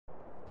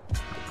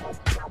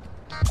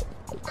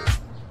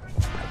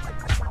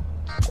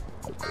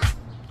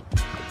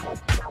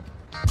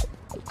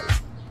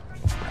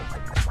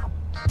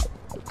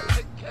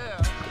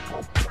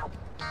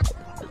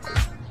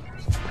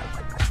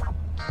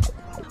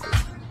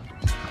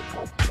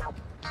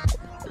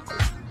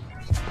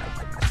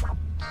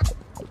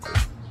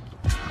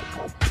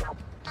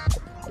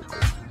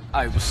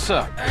Hey, what's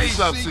up? Hey, what's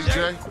up,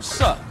 CJ? What's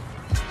up?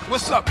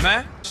 What's up,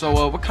 man?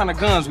 So, what kind of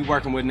guns we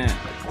working with now?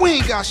 We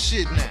ain't got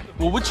shit now.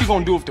 Well, what you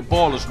gonna do if the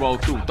ballers roll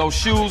through? Throw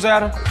shoes at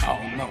them?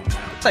 I don't know,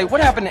 man. Say,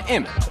 what happened to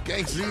Emmett?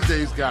 Gangs these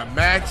days got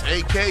Max,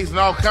 AKs, and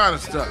all kind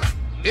of stuff.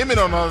 Emmett,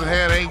 on the other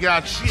hand, ain't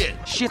got shit.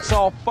 Shit's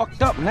all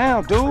fucked up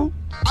now, dude.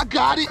 I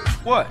got it.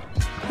 What?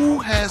 Who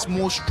has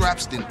more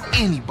straps than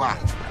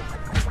anybody?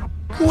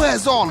 Who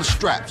has all the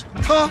straps,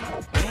 huh?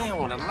 Man,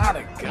 with a lot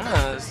of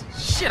guns.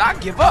 Shit, I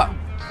give up.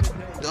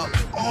 The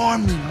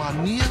army, my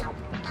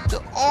nigga.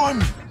 The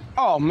army.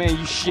 Oh, man,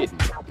 you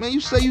shitting. Man,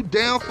 you say you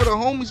down for the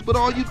homies, but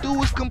all you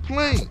do is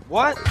complain.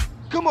 What?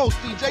 Come on,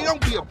 CJ, don't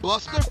be a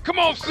buster. Come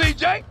on,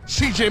 CJ.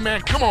 CJ,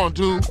 man, come on,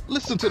 dude.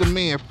 Listen to the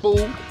man,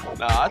 fool.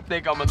 Nah, I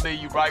think I'm gonna leave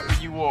you right where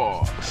you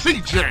are.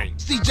 CJ.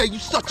 CJ, you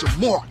such a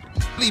mark.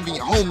 Leaving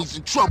your homies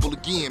in trouble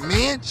again,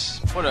 man.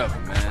 Whatever,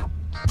 man.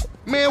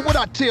 Man, what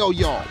I tell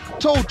y'all?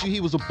 Told you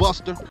he was a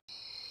buster.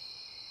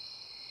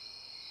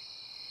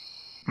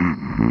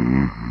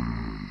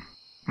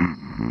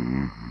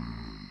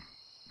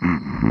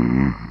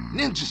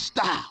 Ninja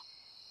style.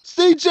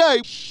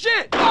 CJ!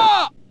 Shit!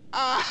 Ah!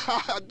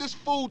 This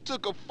fool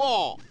took a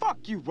fall.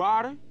 Fuck you,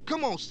 Ryder.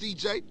 Come on,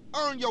 CJ.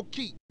 Earn your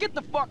keep. Get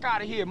the fuck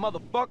out of here,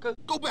 motherfucker.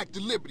 Go back to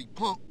Liberty,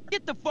 punk.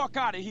 Get the fuck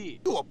out of here.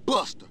 You a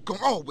buster.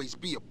 Gonna always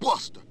be a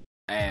buster.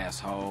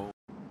 Asshole.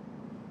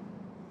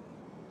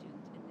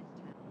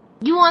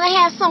 You want to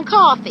have some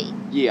coffee?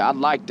 Yeah, I'd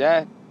like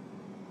that.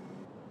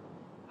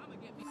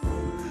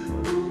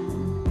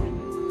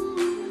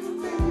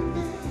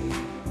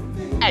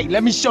 Hey,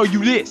 let me show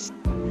you this.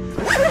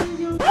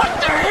 What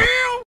the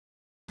hell?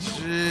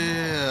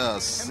 Yeah,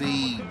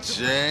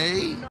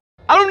 CJ.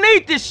 I don't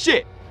need this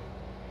shit.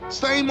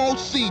 Same old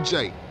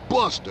CJ.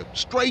 Buster.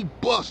 Straight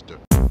buster.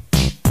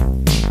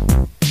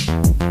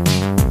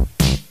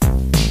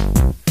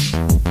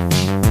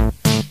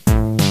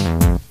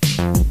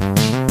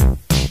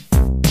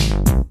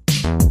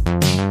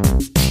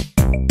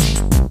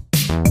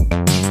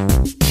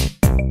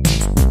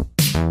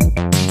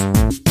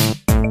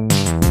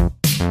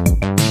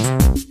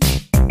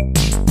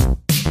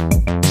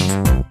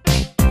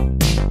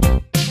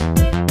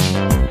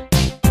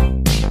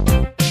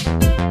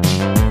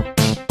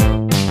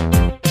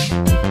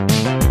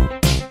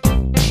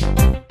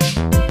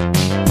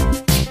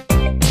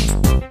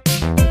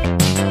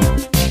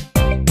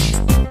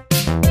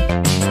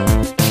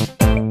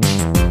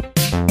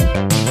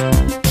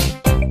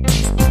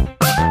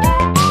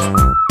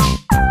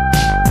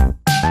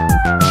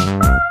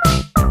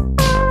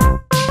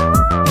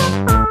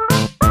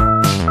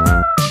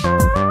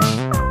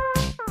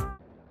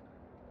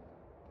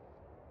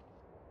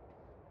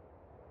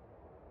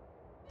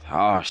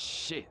 Oh,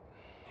 shit.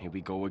 Here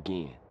we go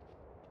again.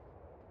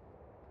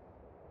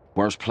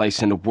 Worst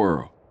place in the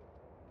world.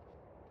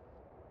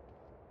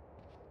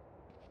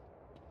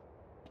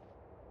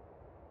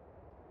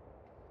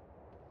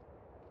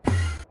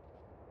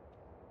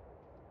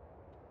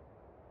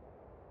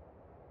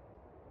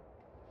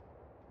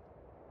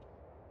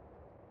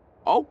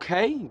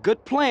 Okay,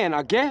 good plan,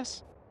 I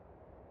guess.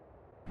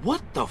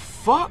 What the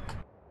fuck?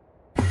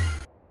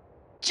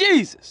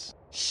 Jesus!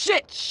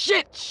 Shit!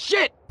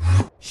 Shit!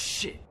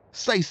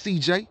 Say,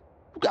 CJ, you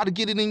gotta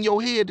get it in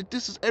your head that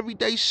this is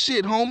everyday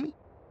shit, homie.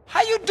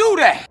 How you do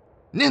that?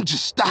 Ninja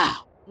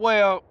style.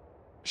 Well,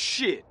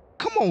 shit.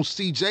 Come on,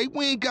 CJ,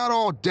 we ain't got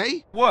all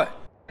day. What?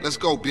 Let's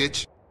go,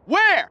 bitch.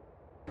 Where?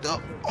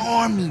 The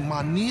army,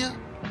 my nigga.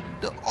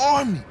 The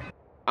army.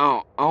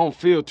 I don't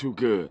feel too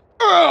good.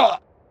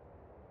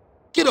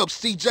 Get up,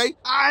 CJ.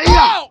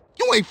 Ow!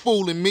 You ain't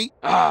fooling me.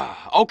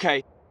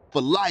 Okay.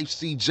 For life,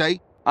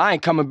 CJ. I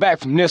ain't coming back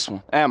from this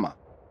one, am I?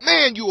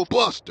 Man, you a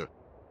buster.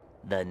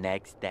 The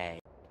next day.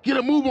 Get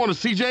a move on it,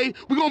 CJ.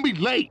 We're gonna be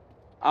late.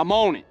 I'm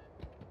on it.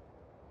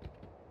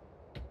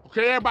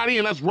 Okay, everybody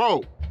in, let's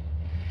roll.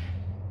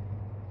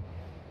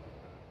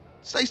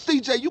 Say,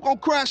 CJ, you gonna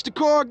crash the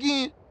car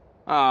again?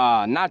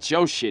 Not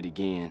your shit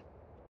again.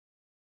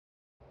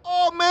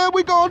 Oh, man,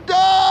 we gonna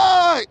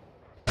die!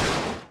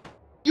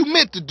 You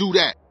meant to do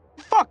that.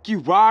 Fuck you,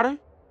 Ryder.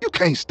 You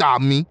can't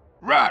stop me.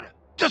 Ryder,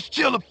 just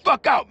chill the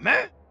fuck out,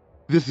 man.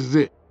 This is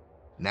it.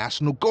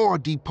 National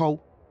Guard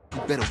Depot.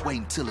 You better wait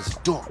until it's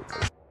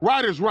dark.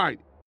 Ryder's right.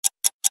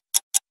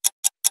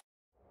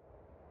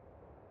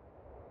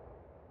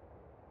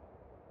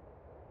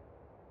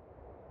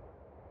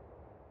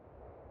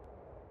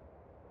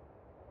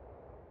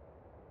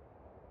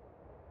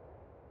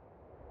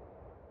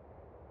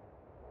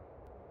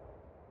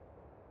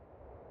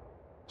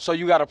 So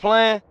you got a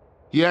plan?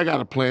 Yeah, I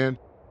got a plan.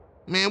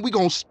 Man, we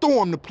gonna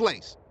storm the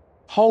place.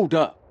 Hold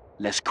up.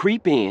 Let's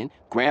creep in,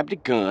 grab the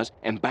guns,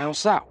 and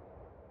bounce out.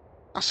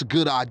 That's a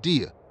good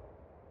idea.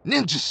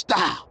 Ninja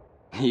style.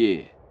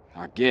 Yeah,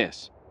 I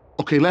guess.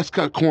 Okay, let's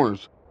cut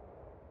corners.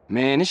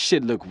 Man, this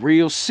shit look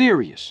real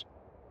serious.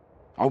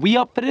 Are we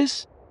up for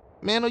this?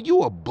 Man, are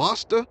you a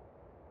buster?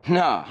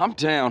 Nah, I'm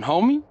down,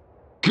 homie.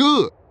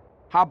 Good.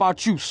 How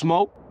about you,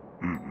 Smoke?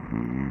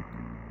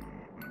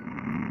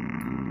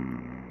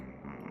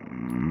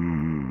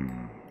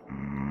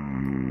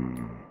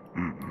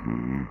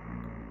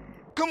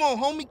 Come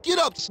on, homie, get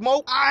up,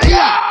 Smoke.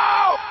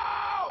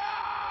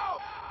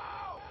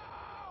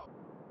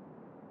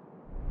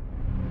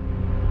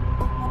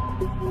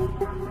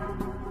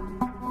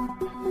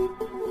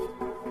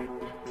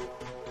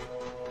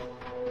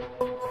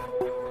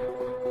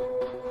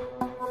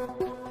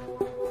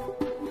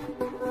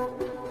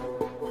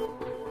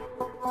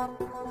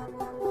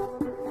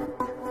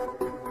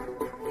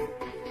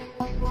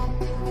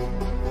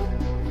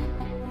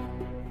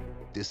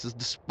 This is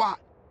the spot.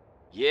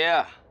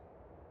 Yeah.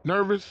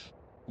 Nervous?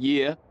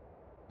 Yeah.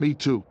 Me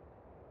too.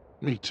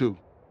 Me too.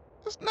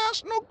 It's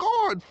National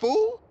Guard,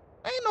 fool.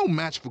 Ain't no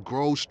match for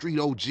Grove Street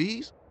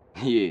OGs.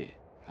 Yeah,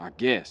 I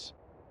guess.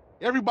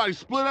 Everybody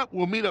split up,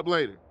 we'll meet up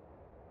later.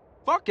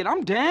 Fuck it,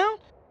 I'm down.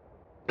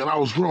 And I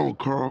was wrong,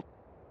 Carl.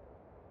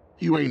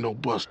 You ain't no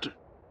Buster.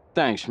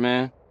 Thanks,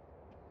 man.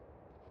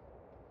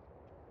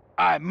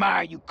 I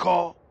admire you,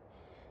 Carl.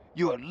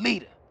 You're a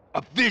leader,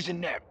 a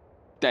visionary.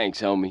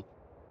 Thanks, homie.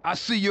 I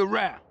see you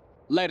around.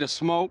 Later,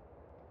 Smoke.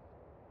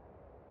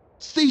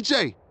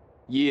 CJ,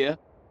 Yeah.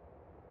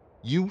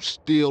 you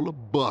still a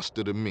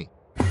Buster to me.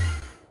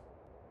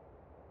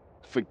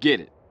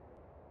 Forget it.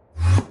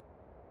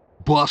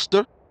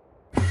 Buster?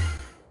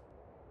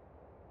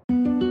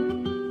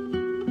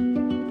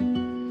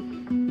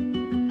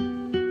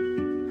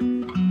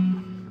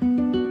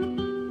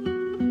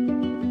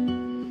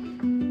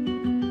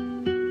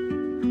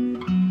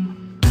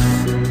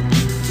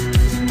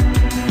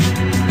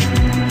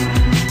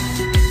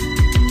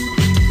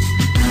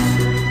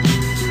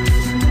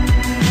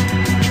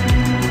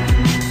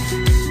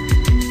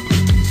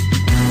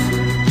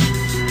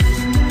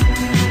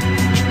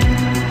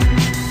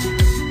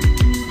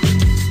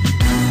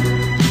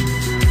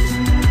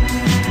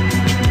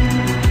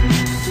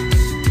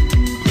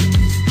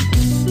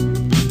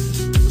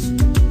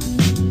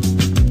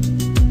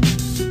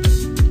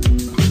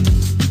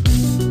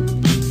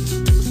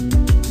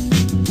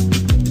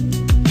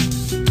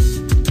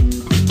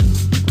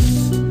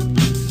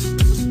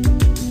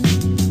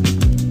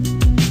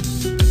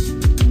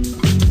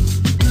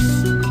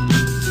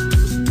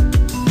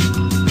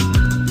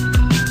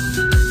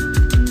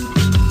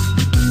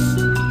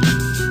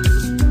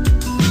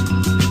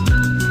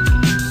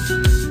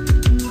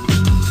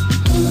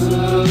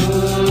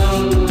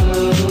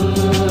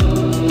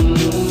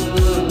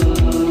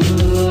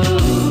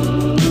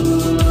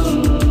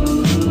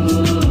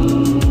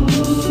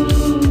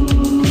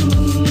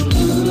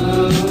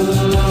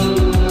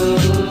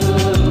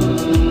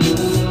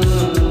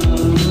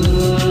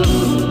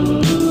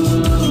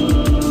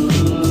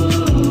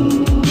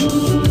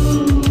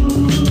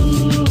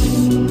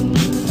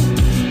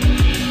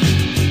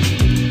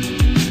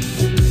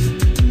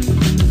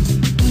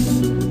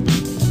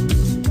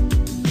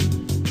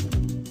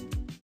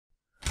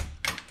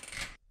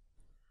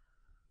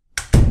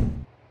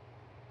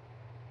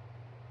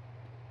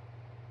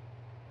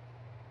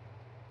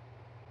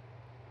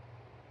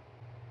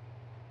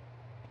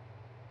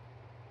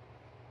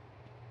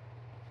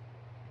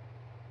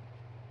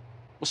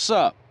 What's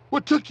up?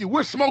 What took you?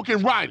 We're smoking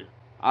Ryder.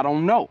 I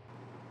don't know.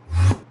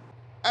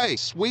 Hey,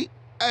 Sweet.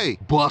 Hey,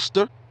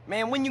 Buster.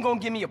 Man, when you gonna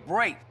give me a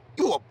break?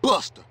 You a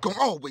Buster. Gonna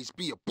always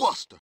be a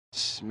Buster.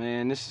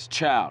 Man, this is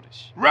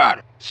childish.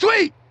 Ryder.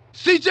 Sweet!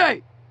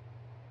 CJ!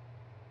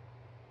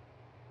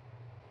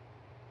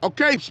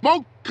 Okay,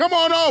 Smoke, come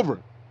on over.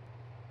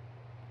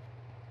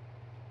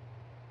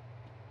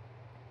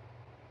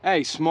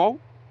 Hey,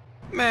 Smoke.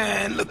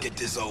 Man, look at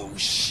this old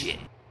shit.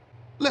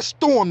 Let's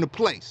storm the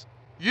place.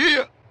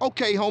 Yeah!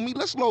 Okay, homie,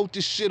 let's load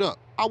this shit up.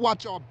 I'll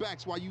watch our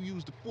backs while you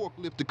use the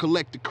forklift to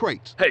collect the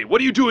crates. Hey,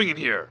 what are you doing in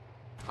here?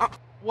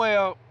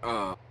 You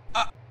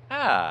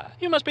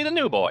must be the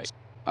new boy.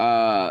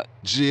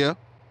 Gia.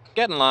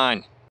 Get in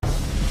line.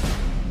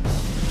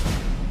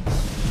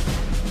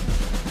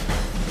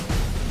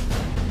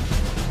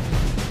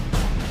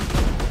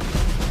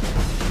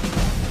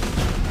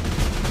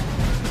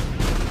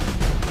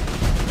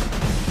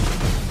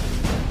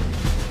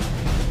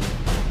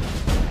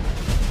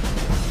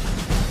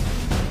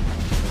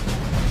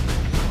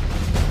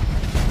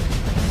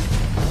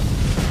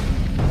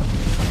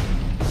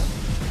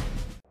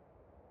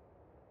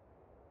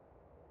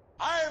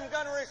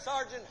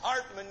 Sergeant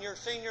Hartman, your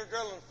senior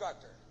drill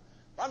instructor.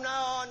 From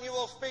now on, you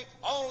will speak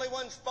only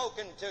when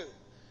spoken to.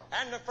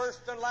 And the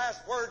first and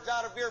last words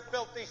out of your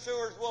filthy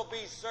sewers will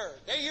be, sir.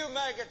 Do you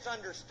maggots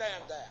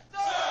understand that? Sir,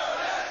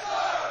 yes,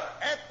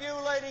 sir! If you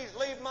ladies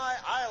leave my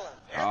island,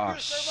 if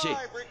you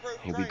survive recruit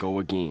Here we go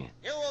again.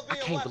 you will be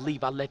I can't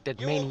believe I let that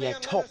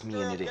maniac talk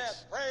me into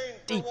this.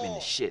 Deep in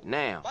this shit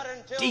now.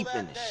 Deep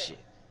in this shit.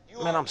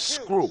 Man, I'm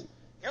screwed.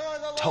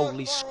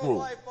 Totally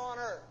screwed.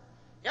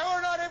 You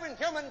are not even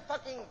human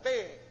fucking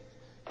beings.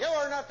 You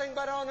are nothing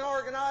but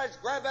unorganized,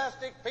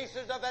 grabastic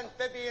pieces of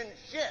amphibian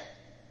shit.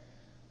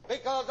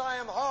 Because I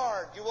am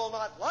hard, you will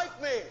not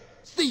like me.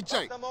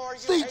 CJ! But the more you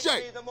CJ!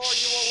 hate me, the more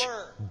you will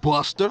learn.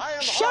 Buster! I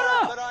am Shut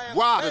hard, up! but I am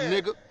Ryder,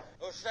 fair. nigga.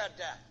 Who said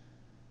that?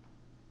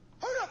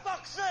 Who the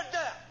fuck said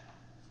that?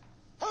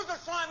 Who's the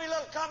slimy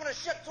little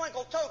communist shit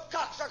twinkle-toed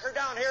cocksucker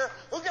down here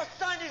who just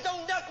signed his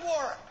own death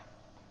warrant?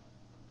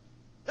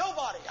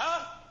 Nobody,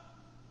 huh?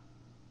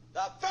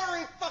 The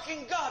very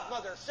fucking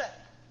godmother said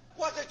it.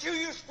 Was it you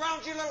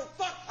scroungy little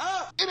fuck,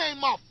 huh? It ain't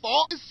my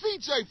fault. It's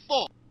CJ's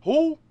fault.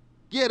 Who?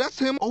 Yeah, that's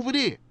him over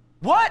there.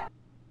 What?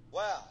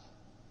 Well,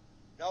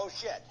 no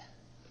shit.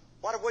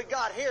 What have we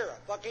got here?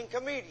 A fucking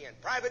comedian,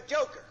 private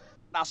joker.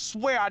 I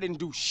swear I didn't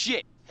do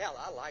shit. Hell,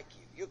 I like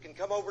you. You can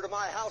come over to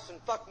my house and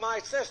fuck my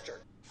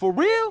sister. For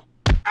real?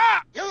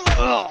 You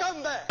little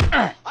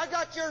scumbag! I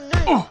got your name!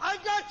 I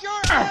got your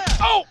ass!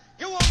 Oh!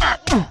 You will not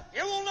laugh!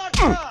 You will not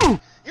cry!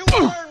 You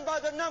will learn by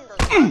the numbers!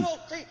 I will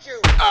teach you!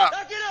 Now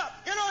get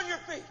up! Get on your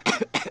feet!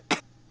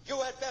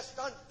 You had best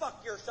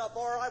unfuck yourself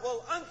or I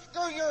will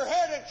unscrew your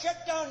head and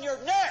shut down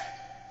your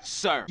neck!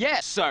 Sir.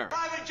 Yes, sir.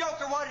 Private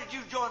Joker, why did you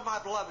join my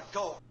beloved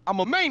corps? I'm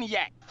a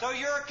maniac. So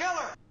you're a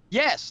killer?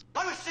 Yes.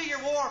 Let me see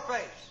your war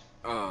face.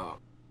 Ah!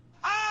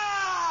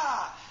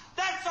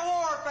 That's a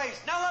war face!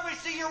 Now let me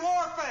see your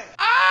war face!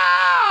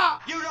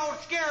 Ah! You don't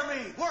scare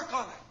me! Work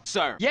on it!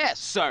 Sir. Yes,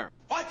 sir.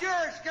 What's your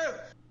excuse?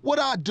 What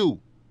I do?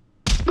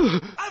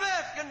 I'm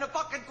asking the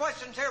fucking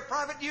questions here,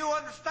 Private. Do you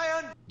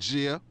understand?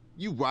 Yeah,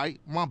 you right.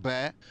 My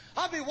bad.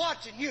 I'll be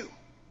watching you.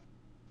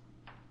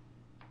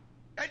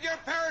 Did your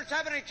parents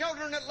have any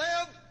children that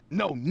lived?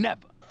 No,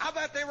 never. I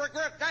bet they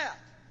regret that.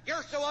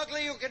 You're so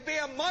ugly you could be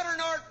a modern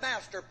art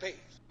masterpiece.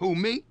 Who,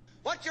 me?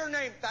 What's your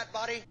name, fat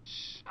buddy?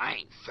 I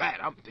ain't fat,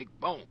 I'm big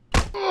bone.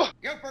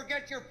 You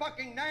forget your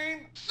fucking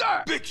name?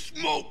 Sir! Big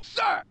Smoke,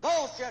 sir!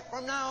 Bullshit.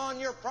 From now on,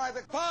 you're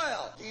Private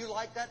Pile. Do you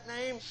like that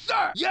name?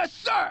 Sir! Yes,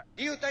 sir!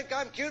 Do you think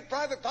I'm cute,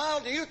 Private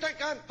Pile? Do you think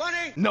I'm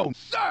funny? No,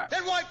 sir!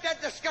 Then wipe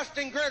that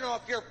disgusting grin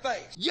off your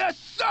face. Yes,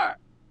 sir!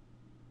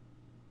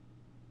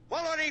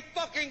 Well, any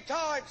fucking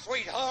time,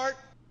 sweetheart.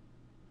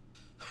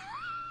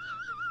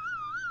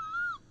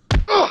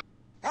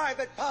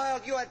 Private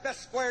Pile, you had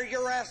best square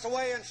your ass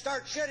away and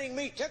start shitting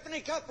me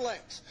Tiffany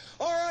cufflinks,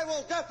 or I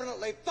will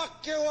definitely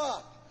fuck you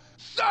up.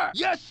 Sir!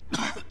 Yes,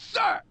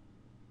 sir!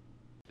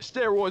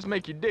 Steroids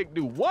make your dick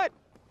do what?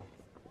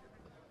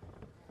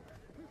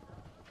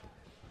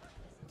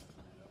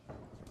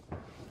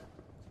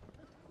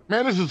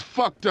 Man, this is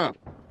fucked up.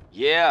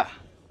 Yeah.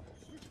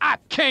 I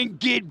can't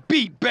get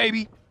beat,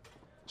 baby!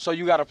 So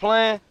you got a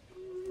plan?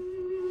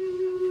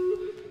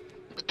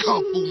 The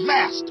Kung Fu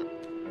Master.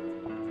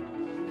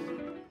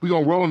 We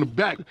gonna roll in the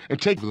back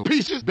and take the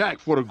pieces back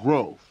for the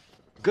Grove.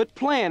 Good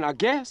plan, I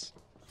guess.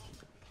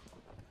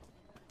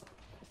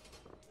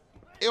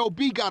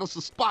 LB got us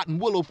a spot in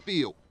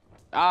Willowfield.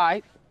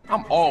 Alright.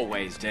 I'm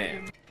always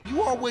down.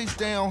 You always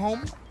down,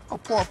 homie.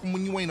 Apart from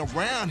when you ain't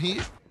around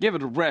here. Give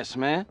it a rest,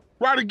 man.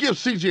 Ryder, give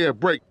CJ a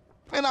break.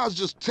 Man, I was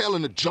just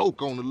telling a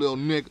joke on the little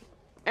nigga.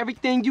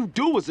 Everything you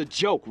do is a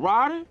joke,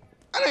 Ryder.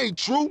 That ain't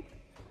true.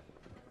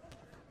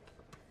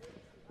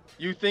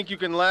 You think you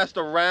can last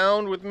a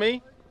round with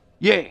me?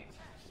 Yeah.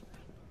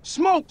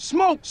 Smoke,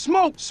 smoke,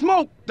 smoke,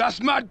 smoke.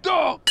 That's my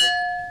dog!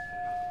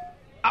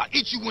 I'll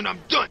eat you when I'm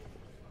done.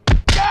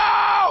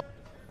 Go!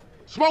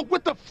 Smoke,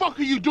 what the fuck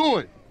are you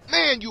doing?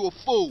 Man, you a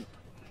fool.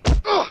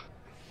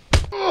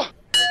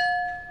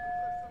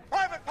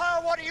 Private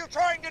Pile, what are you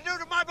trying to do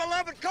to my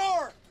beloved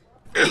corps?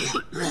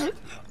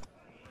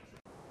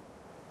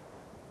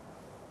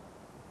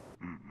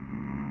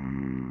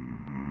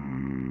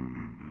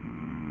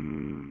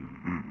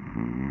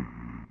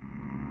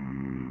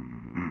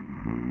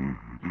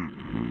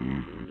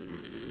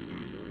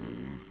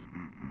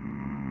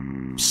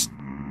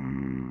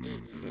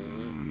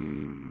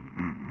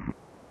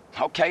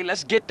 Okay,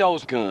 let's get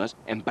those guns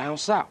and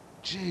bounce out.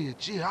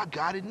 Yeah, I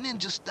got it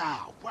ninja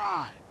style.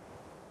 Right.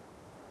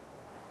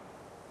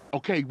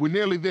 Okay, we're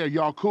nearly there.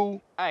 Y'all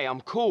cool? Hey,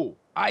 I'm cool.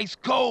 Ice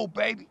cold,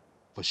 baby.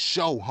 For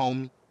sure,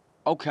 homie.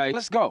 Okay,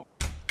 let's go.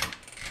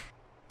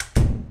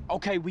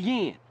 Okay, we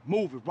in.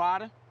 Move it,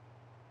 Ryder.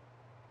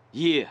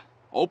 Yeah,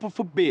 open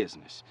for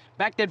business.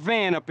 Back that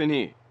van up in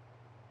here.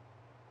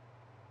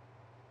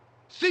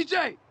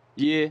 CJ!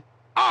 Yeah?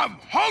 I'm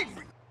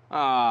hungry!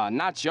 Ah,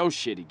 not your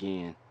shit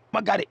again. I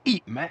gotta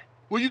eat, man.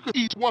 Well, you can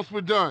eat once we're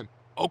done.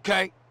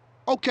 Okay.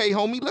 Okay,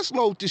 homie, let's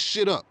load this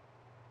shit up.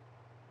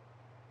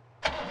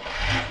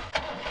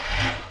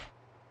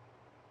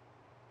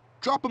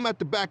 Drop him at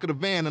the back of the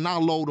van and I'll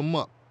load him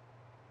up.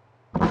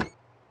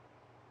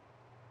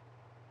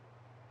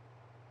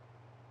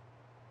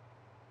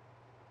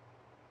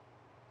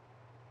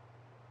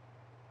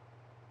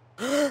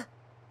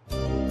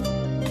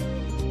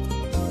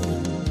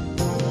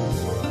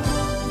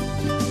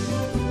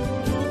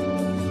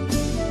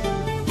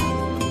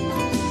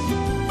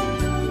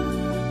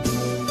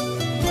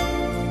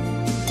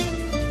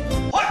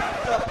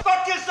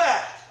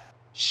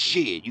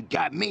 Shit, you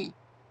got me.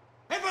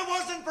 If it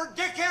wasn't for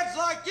dickheads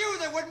like you,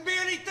 there wouldn't be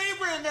any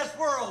thievery in this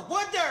world,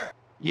 would there?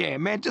 Yeah,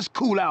 man, just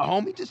cool out,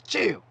 homie. Just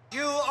chill.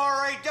 You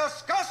are a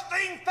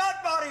disgusting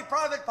fat body,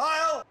 Private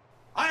Pile.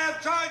 I have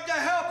tried to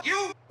help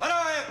you, but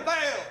I have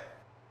failed.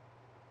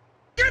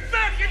 Get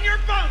back in your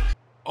bunk!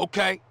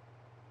 Okay.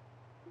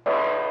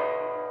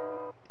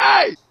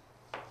 Hey!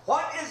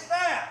 What is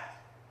that?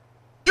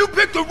 You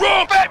picked the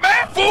wrong fat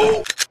man,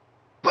 fool!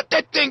 Put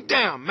that thing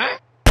down, man.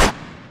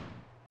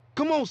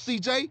 Come on,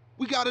 CJ.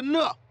 We got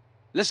enough.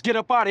 Let's get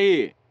up out of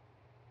here.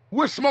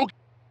 Where's Smoke?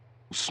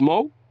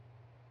 Smoke?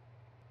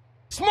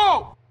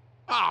 Smoke!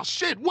 Oh,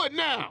 shit, what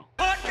now?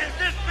 What is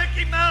this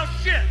Mickey Mouse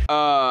shit?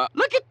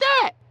 Look at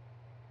that!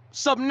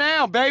 What's up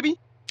now, baby?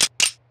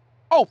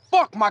 Oh,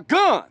 fuck, my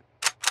gun!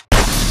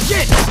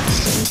 Shit!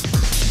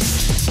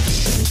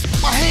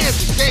 My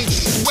hands are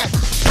dangerous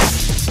weapons.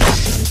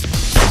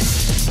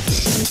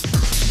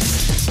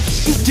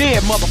 You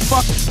dead,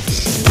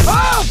 motherfucker!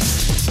 Ah!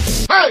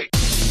 Hey!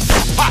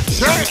 Hot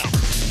damn!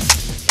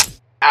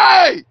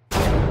 Hey!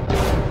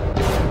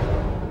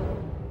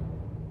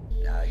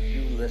 Now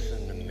you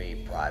listen to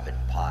me, Private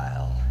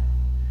Pile.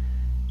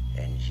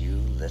 And you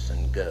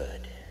listen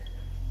good.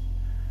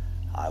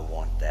 I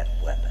want that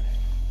weapon.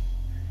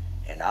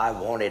 And I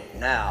want it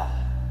now.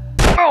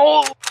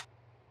 Oh!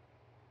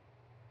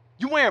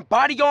 You wearing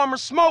body armor,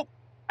 Smoke?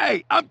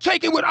 Hey, I'm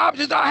taking what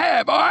options I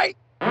have, all right?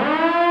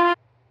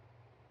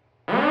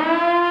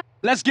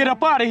 Let's get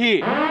up out of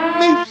here.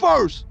 Me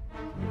first.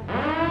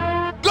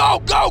 Go,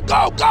 go,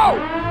 go, go!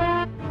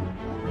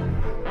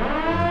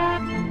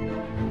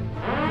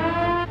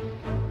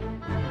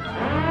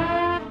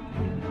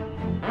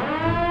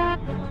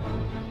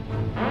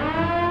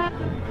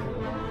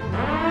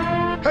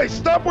 Hey,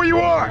 stop where you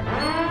are!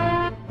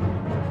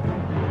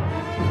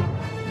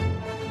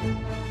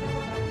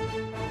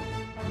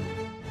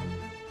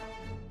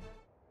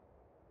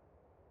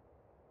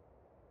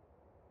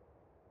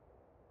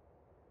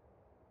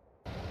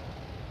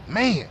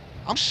 Man,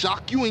 I'm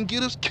shocked you ain't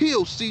get us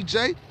killed,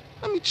 CJ.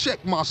 Let me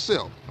check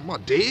myself. Am I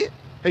dead?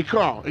 Hey,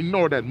 Carl,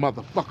 ignore that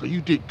motherfucker.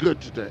 You did good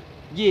today.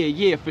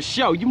 Yeah, for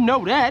sure. You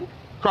know that.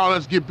 Carl,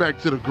 let's get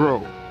back to the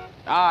Grove.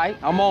 All right,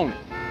 I'm on it.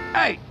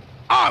 Hey,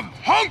 I'm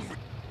hungry!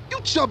 You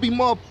chubby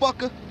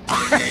motherfucker.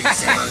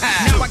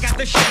 Now I got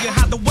to show you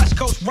how the West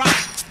Coast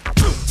rocks.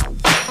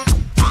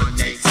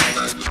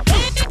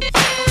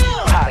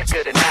 Hot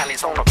good and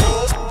alleys on the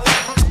road.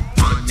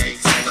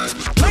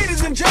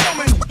 Ladies and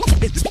gentlemen,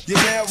 you're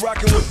now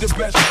rocking with the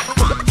best.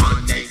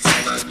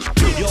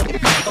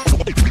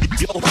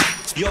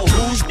 Yo,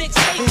 who's next?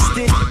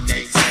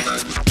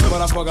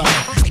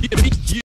 Motherfucker.